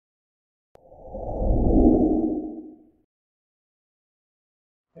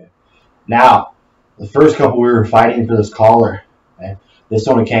Now, the first couple we were fighting for this collar. Okay? This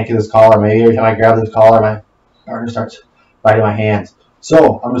one I can't get this collar. Maybe every time I grab this collar, my partner starts biting my hands.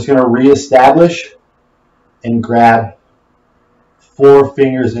 So I'm just going to reestablish and grab 4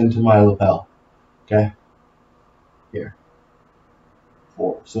 fingers into my lapel. Okay? Here.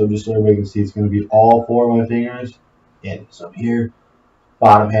 4. So just so everybody can see, it's going to be all 4 of my fingers in. So I'm here,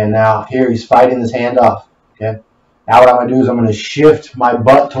 bottom hand now. Here, he's fighting this hand off. Okay? Now what I'm going to do is I'm going to shift my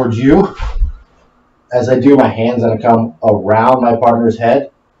butt towards you. As I do, my hand's going to come around my partner's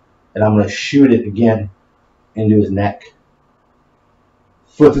head, and I'm going to shoot it again into his neck.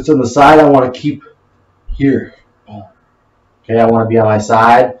 Foot that's on the side, I want to keep here. Okay, I want to be on my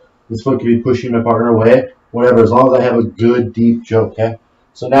side. This foot could be pushing my partner away, whatever, as long as I have a good deep choke. Okay.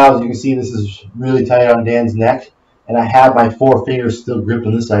 So now, as you can see, this is really tight on Dan's neck, and I have my 4 fingers still gripped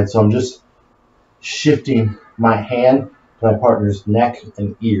on this side. So I'm just shifting my hand to my partner's neck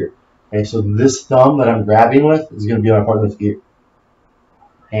and ear. Okay, so this thumb that I'm grabbing with is going to be my partner's ear.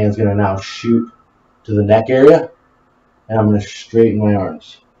 Hand's going to now shoot to the neck area, and I'm going to straighten my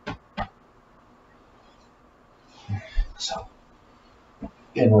arms. So,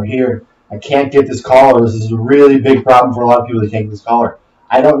 again, we're here. I can't get this collar. This is a really big problem for a lot of people that can't get this collar.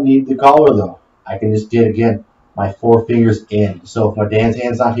 I don't need the collar, though. I can just get, again, my 4 fingers in. So if my Dan's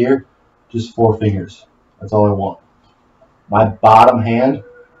hand's not here, just 4 fingers. That's all I want. My bottom hand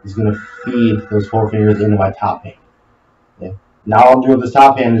is going to feed those 4 fingers into my top hand. Okay? Now all I'm doing with this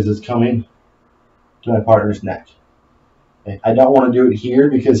top hand is it's coming to my partner's neck. Okay? I don't want to do it here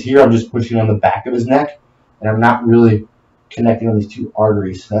because here I'm just pushing on the back of his neck, and I'm not really connecting on these 2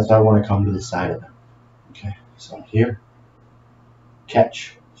 arteries. That's why I want to come to the side of them. Okay, so I'm here.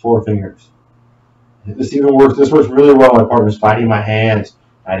 Catch 4 fingers. This even works. This works really well. My partner's fighting my hands.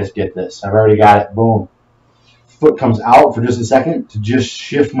 I just get this. I've already got it. Boom. Foot comes out for just a second to just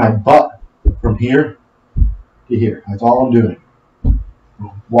shift my butt from here to here. That's all I'm doing.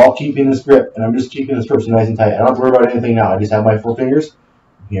 While keeping this grip. And I'm just keeping this grip so nice and tight. I don't have to worry about anything now. I just have my 4 fingers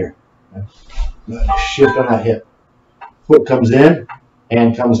here. Okay. Shift on that hip. Foot comes in,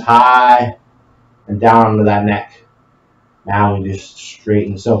 hand comes high and down onto that neck. Now we just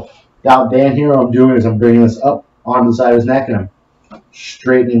straighten. So without Dan here, what I'm doing is I'm bringing this up onto the side of his neck, and I'm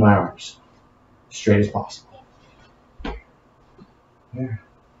straightening my arms straight as possible. Here.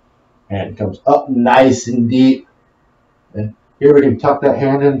 Hand comes up nice and deep. And here we can tuck that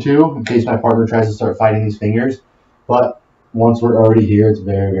hand in too, in case my partner tries to start fighting these fingers. But once we're already here, it's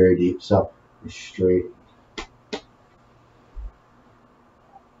very, very deep. So straight.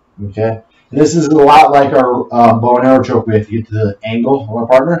 Okay. And this is a lot like our bow and arrow choke. We have to get to the angle of our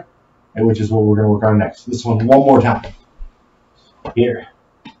partner, and which is what we're going to work on next. This one more time. Here.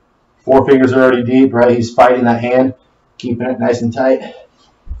 4 fingers are already deep, right? He's fighting that hand, keeping it nice and tight.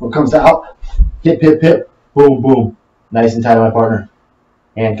 Foot comes out. Hip, hip, hip. Boom, boom. Nice and tight on my partner.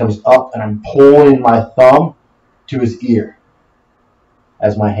 Hand comes up, and I'm pulling my thumb to his ear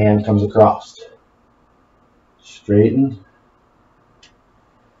as my hand comes across. Straighten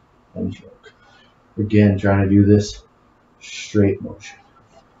and choke. Again, trying to do this straight motion.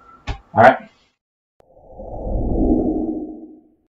 All right.